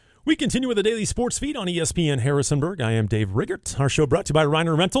We continue with the Daily Sports Feed on ESPN Harrisonburg. I am Dave Riggert. Our show brought to you by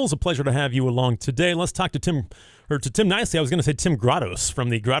Reiner Rentals. A pleasure to have you along today. Let's talk to Tim Nicely. I was going to say Tim Grottoes from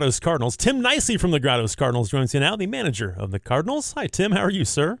the Grottoes Cardinals. Tim Nicely from the Grottoes Cardinals joins you now, the manager of the Cardinals. Hi, Tim. How are you,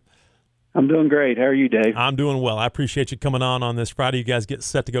 sir? I'm doing great. How are you, Dave? I'm doing well. I appreciate you coming on this Friday. You guys get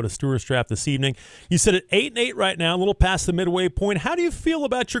set to go to Stewart's Draft this evening. You sit at 8-8 right now, a little past the midway point. How do you feel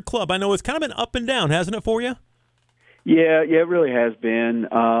about your club? I know it's kind of been up and down, hasn't it, for you? Yeah, it really has been,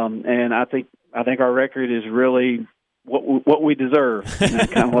 and I think our record is really what we deserve. Kind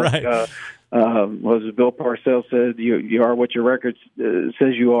of like right. What was Bill Parcells said, "You are what your record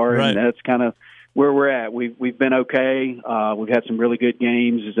says you are," right. And that's kind of where we're at. We've been okay. We've had some really good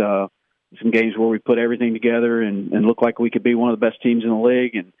games, some games where we put everything together and look like we could be one of the best teams in the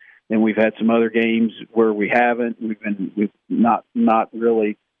league, and then we've had some other games where we haven't. We've not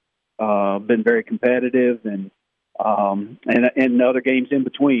really been very competitive and other games in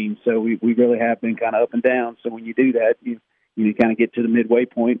between. So we really have been kind of up and down. So when you do that, you kind of get to the midway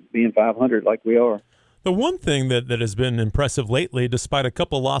point being 500 like we are. The one thing that has been impressive lately, despite a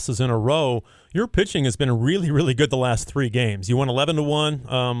couple losses in a row, your pitching has been really, really good the last 3 games. You won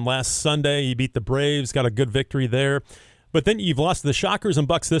 11-1 last Sunday. You beat the Braves, got a good victory there. But then you've lost to the Shockers and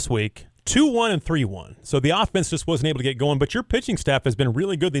Bucks this week, 2-1 and 3-1. So the offense just wasn't able to get going. But your pitching staff has been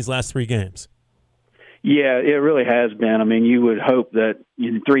really good these last 3 games. Yeah, it really has been. I mean, you would hope that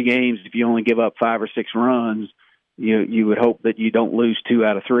in 3 games, if you only give up 5 or 6 runs, you would hope that you don't lose 2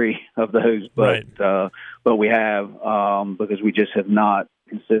 out of 3 of those. But right. But we have because we just have not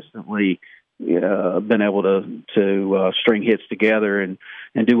consistently been able to string hits together and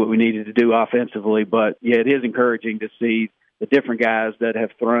do what we needed to do offensively. But yeah, it is encouraging to see the different guys that have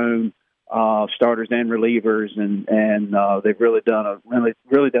thrown starters and relievers, and they've really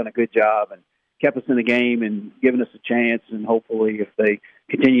done a good job and kept us in the game and given us a chance. And hopefully, if they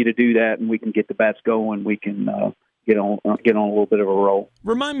continue to do that and we can get the bats going, we can get on a little bit of a roll.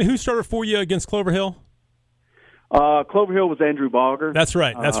 Remind me, who started for you against Clover Hill? Clover Hill was Andrew Bogger. That's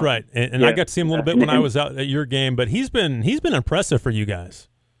right. And yeah. I got to see him a little bit when I was out at your game, but he's been impressive for you guys.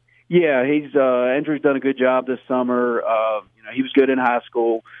 Yeah, Andrew's done a good job this summer. He was good in high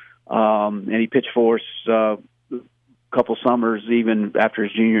school, and he pitched for us couple summers even after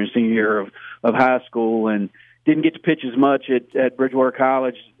his junior and senior year of high school, and didn't get to pitch as much at Bridgewater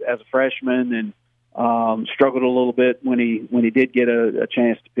College as a freshman, and struggled a little bit when he did get a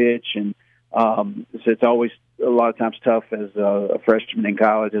chance to pitch. And so it's always a lot of times tough as a freshman in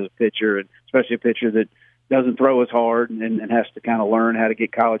college as a pitcher, and especially a pitcher that doesn't throw as hard and has to kind of learn how to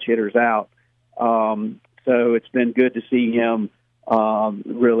get college hitters out. So it's been good to see him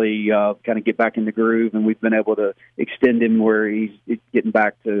really kind of get back in the groove, and we've been able to extend him where he's getting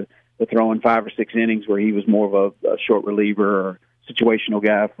back to throwing 5 or 6 innings, where he was more of a short reliever or situational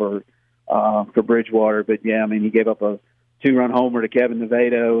guy for Bridgewater. But yeah, I mean, he gave up a 2-run homer to Kevin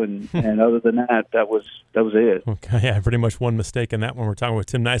Nevado, and other than that was it. Okay, yeah, pretty much one mistake in that one. We're talking with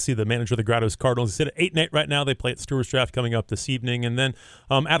Tim Nicely, the manager of the Grottoes Cardinals. He said at 8-8 right now. They play at Stewart's Draft coming up this evening. And then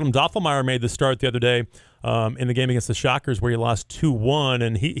Adam Doffelmeyer made the start the other day in the game against the Shockers, where he lost 2-1,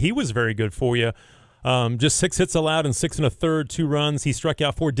 and he was very good for you. Just 6 hits allowed and 6 1/3, 2 runs. He struck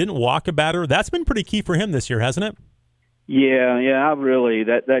out 4, didn't walk a batter. That's been pretty key for him this year, hasn't it? Yeah. I really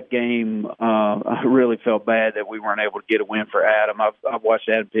that game. I really felt bad that we weren't able to get a win for Adam. I've watched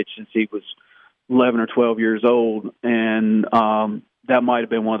Adam pitch since he was 11 or 12 years old, and that might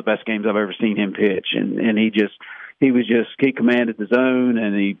have been one of the best games I've ever seen him pitch. And he commanded the zone,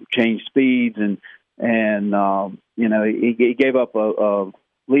 and he changed speeds, and he gave up a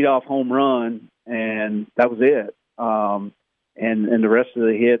leadoff home run, and that was it. And the rest of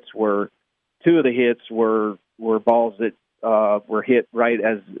the hits were 2 of the hits were balls that were hit right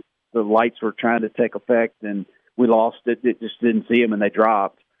as the lights were trying to take effect, and we lost it. It just didn't see them, and they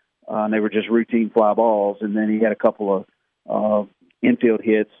dropped. And they were just routine fly balls. And then he had a couple of infield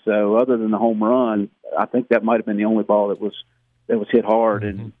hits. So other than the home run, I think that might have been the only ball that was hit hard.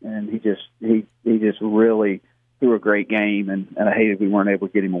 Mm-hmm. And he just really threw a great game, and I hated we weren't able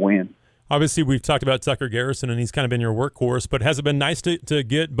to get him a win. Obviously, we've talked about Tucker Garrison, and he's kind of been your workhorse, but has it been nice to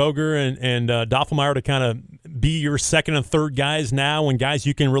get Boger and Doffelmeyer to kind of be your second and third guys now, and guys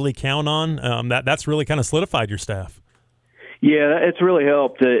you can really count on? That's really kind of solidified your staff. Yeah, it's really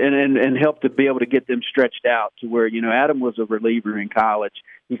helped, and helped to be able to get them stretched out to where, Adam was a reliever in college.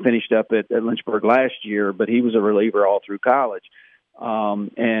 He finished up at Lynchburg last year, but he was a reliever all through college.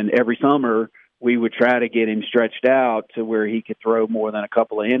 And every summer, we would try to get him stretched out to where he could throw more than a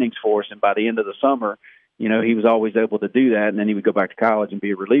couple of innings for us. And by the end of the summer, he was always able to do that. And then he would go back to college and be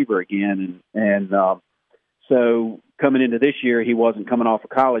a reliever again. And So coming into this year, he wasn't coming off a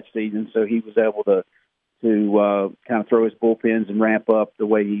college season, so he was able to kind of throw his bullpens and ramp up the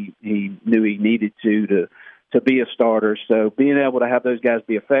way he knew he needed to be a starter. So being able to have those guys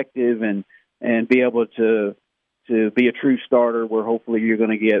be effective and be able to be a true starter, where hopefully you're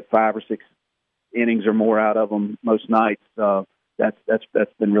going to get 5 or 6 innings or more out of them most nights,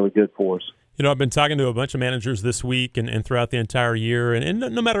 that's been really good for us. You know, I've been talking to a bunch of managers this week and throughout the entire year, and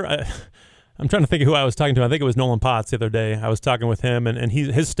no matter. I'm trying to think of who I was talking to. I think it was Nolan Potts the other day. I was talking with him, and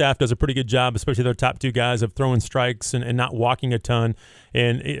his staff does a pretty good job, especially their top 2 guys, of throwing strikes and not walking a ton.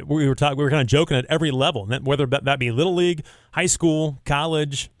 And we were kind of joking at every level, whether that be Little League, high school,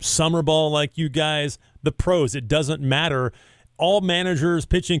 college, summer ball like you guys, the pros. It doesn't matter. All managers,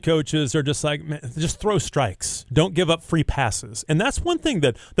 pitching coaches are just like, man, just throw strikes. Don't give up free passes. And that's one thing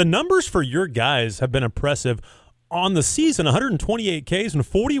that the numbers for your guys have been impressive on the season. 128 Ks and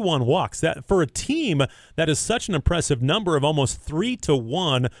 41 walks. That for a team that is such an impressive number of almost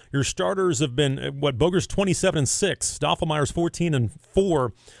 3-1. Your starters have been Boger's 27-6, Stoffelmeyer's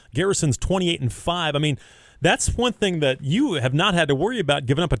 14-4, Garrison's 28-5. I mean, that's one thing that you have not had to worry about,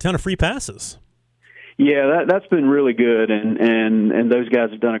 giving up a ton of free passes. Yeah, that's been really good, and those guys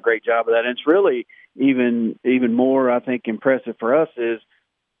have done a great job of that. And it's really even more, I think, impressive for us is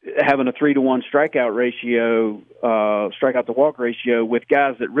having a 3-to-1 strikeout ratio, strikeout to walk ratio with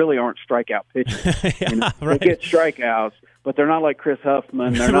guys that really aren't strikeout pitchers. Right. They get strikeouts, but they're not like Chris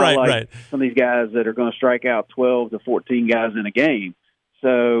Huffman. They're not some of these guys that are going to strike out 12 to 14 guys in a game.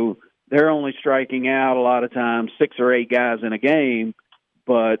 So they're only striking out a lot of times 6 or 8 guys in a game,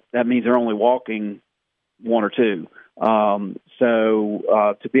 but that means they're only walking 1 or 2.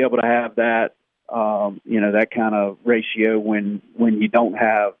 So to be able to have that, that kind of ratio when you don't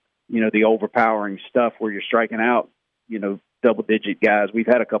have, the overpowering stuff where you're striking out, double-digit guys. We've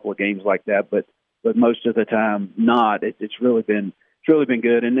had a couple of games like that, but most of the time not. It's really been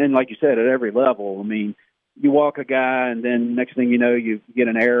good. And then, like you said, at every level, I mean, you walk a guy, and then next thing you know, you get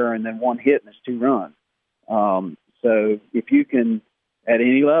an error, and then 1 hit, and it's 2 runs. So if you can, at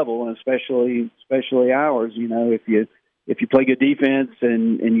any level, and especially ours, if you play good defense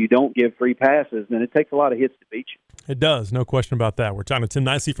and you don't give free passes, then it takes a lot of hits to beat you. It does, no question about that. We're talking to Tim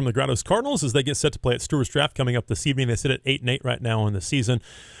Nicey from the Grottoes Cardinals as they get set to play at Stewart's Draft coming up this evening. They sit at 8-8 right now in the season.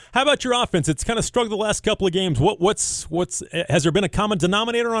 How about your offense? It's kind of struggled the last couple of games. What's has there been a common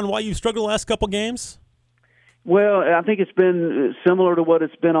denominator on why you've struggled the last couple of games? Well, I think it's been similar to what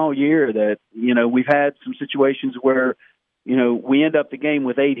it's been all year. That we've had some situations where we end up the game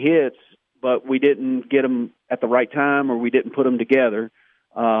with 8 hits, but we didn't get them at the right time, or we didn't put them together.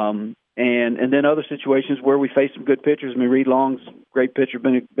 And then other situations where we faced some good pitchers. I mean, Reed Long's a great pitcher,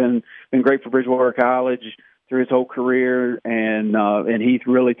 been great for Bridgewater College through his whole career, and he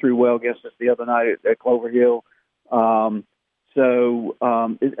really threw well against us the other night at Clover Hill. So I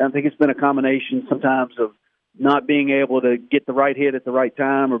think it's been a combination sometimes of not being able to get the right hit at the right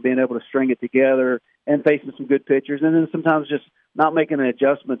time, or being able to string it together, and facing some good pitchers, and then sometimes just not making the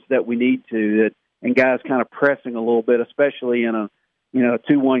adjustments that we need to, and guys kind of pressing a little bit, especially in a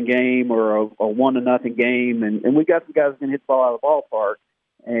 2-1 game or a 1-0 game, and we got some guys who can hit the ball out of the ballpark,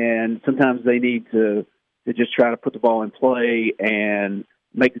 and sometimes they need to just try to put the ball in play and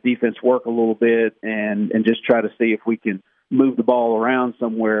make the defense work a little bit, and just try to see if we can move the ball around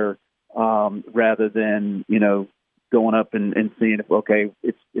somewhere, rather than going up and seeing if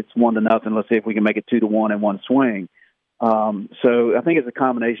it's 1-0. Let's see if we can make it 2-1 in one swing. So I think it's a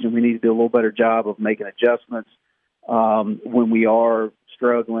combination. We need to do a little better job of making adjustments when we are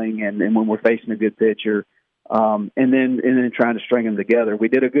struggling and when we're facing a good pitcher, and then trying to string them together. We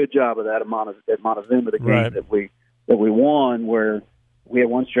did a good job of that at Montezuma, the game that we won, where we had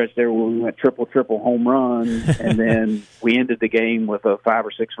one stretch there where we went triple home run, and then we ended the game with a 5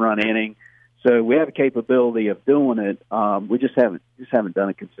 or 6 run inning. So we have a capability of doing it. We just haven't done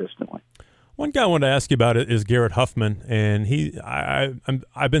it consistently. One guy I wanted to ask you about is Garrett Huffman, and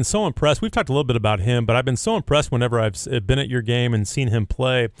I've been so impressed. We've talked a little bit about him, but I've been so impressed whenever I've been at your game and seen him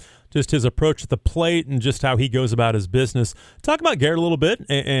play. Just his approach at the plate and just how he goes about his business. Talk about Garrett a little bit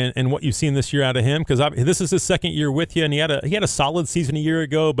and what you've seen this year out of him, because this is his second year with you, and he had a solid season a year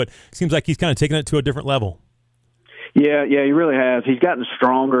ago, but it seems like he's kind of taken it to a different level. Yeah, he really has. He's gotten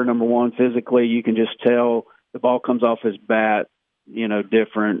stronger. Number one, physically, you can just tell the ball comes off his bat,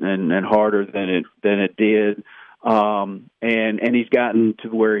 different and harder than it did. And he's gotten to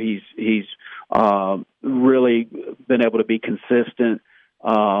where he's really been able to be consistent.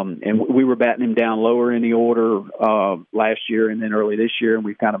 And we were batting him down lower in the order last year and then early this year, and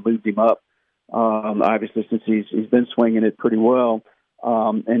we've kind of moved him up, obviously, since he's been swinging it pretty well.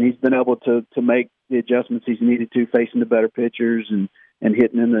 and he's been able to make the adjustments he's needed to, facing the better pitchers and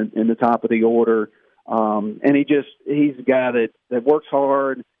hitting in the top of the order. And he's a guy that works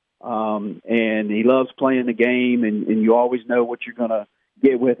hard, and he loves playing the game, and you always know what you're going to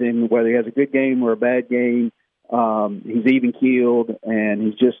get with him, whether he has a good game or a bad game. He's even keeled, and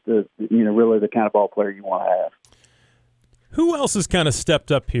he's just really the kind of ball player you want to have. Who else has kind of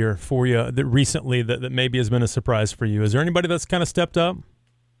stepped up here for you recently that maybe has been a surprise for you? Is there anybody that's kind of stepped up?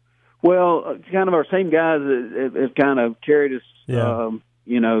 Well, kind of our same guys that have kind of carried us,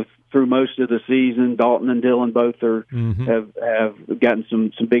 through most of the season. Dalton and Dylan both have gotten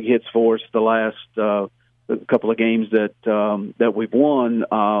some big hits for us the last couple of games that we've won.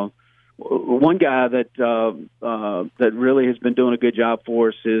 One guy that really has been doing a good job for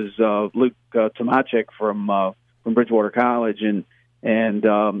us is Luke Tomacek from Bridgewater College, and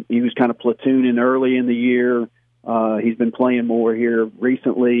he was kind of platooning early in the year. He's been playing more here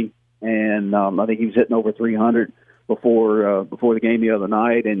recently, and I think he was hitting over 300 before the game the other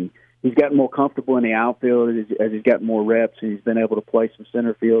night, and he's gotten more comfortable in the outfield as he's gotten more reps, and he's been able to play some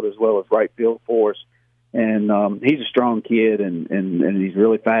center field as well as right field for us. And he's a strong kid, and he's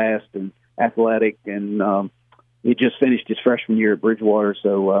really fast and athletic, and he just finished his freshman year at Bridgewater,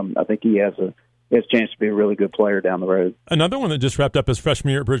 so I think he has a chance to be a really good player down the road. Another one that just wrapped up his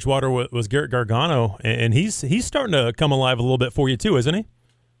freshman year at Bridgewater was Garrett Gargano, and he's starting to come alive a little bit for you too, isn't he?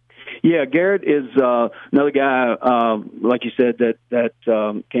 Yeah, Garrett is another guy, like you said,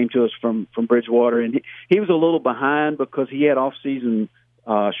 that came to us from Bridgewater, and he was a little behind because he had off-season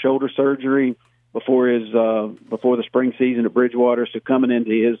shoulder surgery before the spring season at Bridgewater. So coming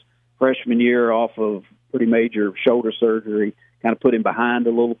into his freshman year off of pretty major shoulder surgery kind of put him behind a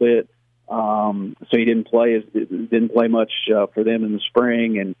little bit. So he didn't play much for them in the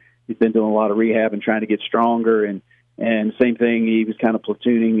spring, and he's been doing a lot of rehab and trying to get stronger. And same thing, he was kind of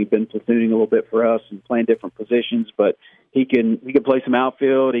platooning. He'd been platooning a little bit for us and playing different positions, but he can play some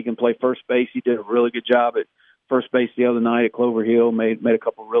outfield. He can play first base. He did a really good job at first base the other night at Clover Hill. Made a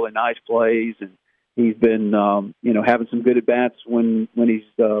couple of really nice plays, and he's been having some good at bats when he's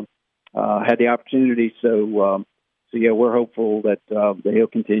had the opportunity. So yeah, we're hopeful that he'll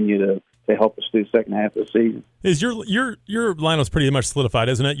continue to help us through the second half of the season. Is your lineup's pretty much solidified,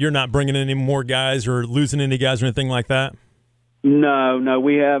 isn't it? You're not bringing in any more guys or losing any guys or anything like that? No,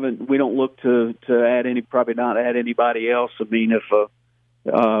 we haven't. We don't look to add probably not add anybody else. I mean, if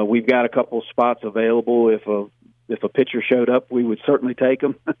we've got a couple spots available, if a pitcher showed up, we would certainly take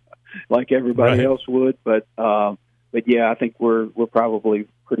them, like everybody else would. But yeah, I think we're probably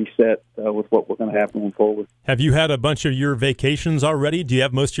pretty set with what we're going to have going forward. Have you had a bunch of your vacations already? Do you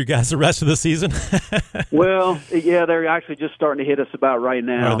have most of your guys the rest of the season? Well, yeah, they're actually just starting to hit us about right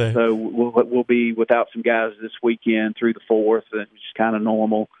now. So we'll be without some guys this weekend through the 4th, which is kind of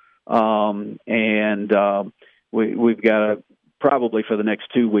normal. We've got probably for the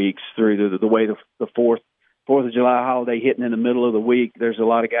next 2 weeks through the way the 4th of July holiday hitting in the middle of the week. There's a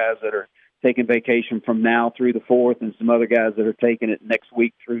lot of guys that are taking vacation from now through the 4th, and some other guys that are taking it next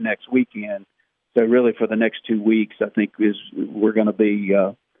week through next weekend. So really for the next 2 weeks, I think we're going to be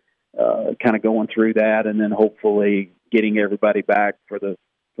kind of going through that, and then hopefully getting everybody back for the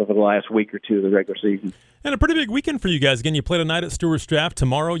last week or two of the regular season. And a pretty big weekend for you guys. Again, you play tonight at Stewart's Draft.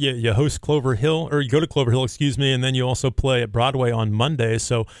 Tomorrow you host Clover Hill, or you go to Clover Hill, and then you also play at Broadway on Monday.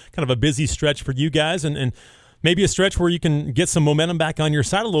 So kind of a busy stretch for you guys, and maybe a stretch where you can get some momentum back on your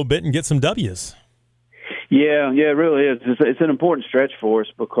side a little bit and get some W's. Yeah, it really is. It's an important stretch for us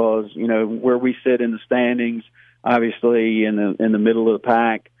because, where we sit in the standings, obviously in the middle of the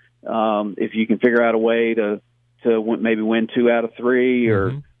pack, if you can figure out a way to maybe win 2 out of 3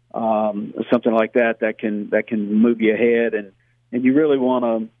 or something like that can move you ahead. And you really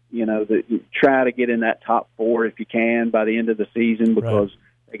want to, try to get in that top 4 if you can by the end of the season, because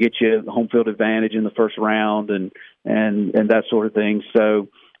they get you the home field advantage in the first round and that sort of thing. So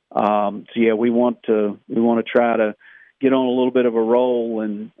yeah, we want to try to get on a little bit of a roll,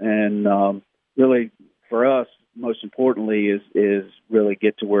 and really for us, most importantly, is really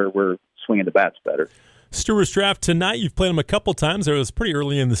get to where we're swinging the bats better. Stewart's Draft tonight. You've played them a couple times. It was pretty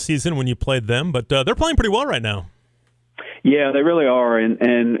early in the season when you played them, but they're playing pretty well right now. Yeah, they really are, and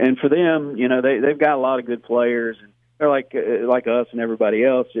for them, they've got a lot of good players, and they're like us and everybody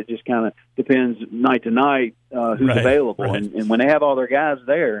else. It just kind of depends night to night who's available. Right. And when they have all their guys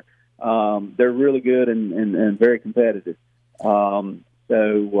there, they're really good and very competitive. So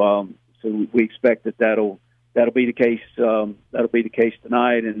we expect that'll be the case. That'll be the case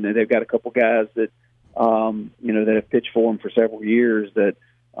tonight. And they've got a couple guys that that have pitched for them for several years. And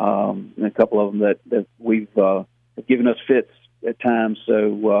a couple of them that we've have given us fits at times.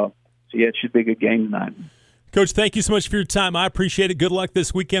 So yeah, it should be a good game tonight. Coach, thank you so much for your time. I appreciate it. Good luck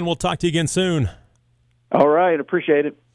this weekend. We'll talk to you again soon. All right. Appreciate it.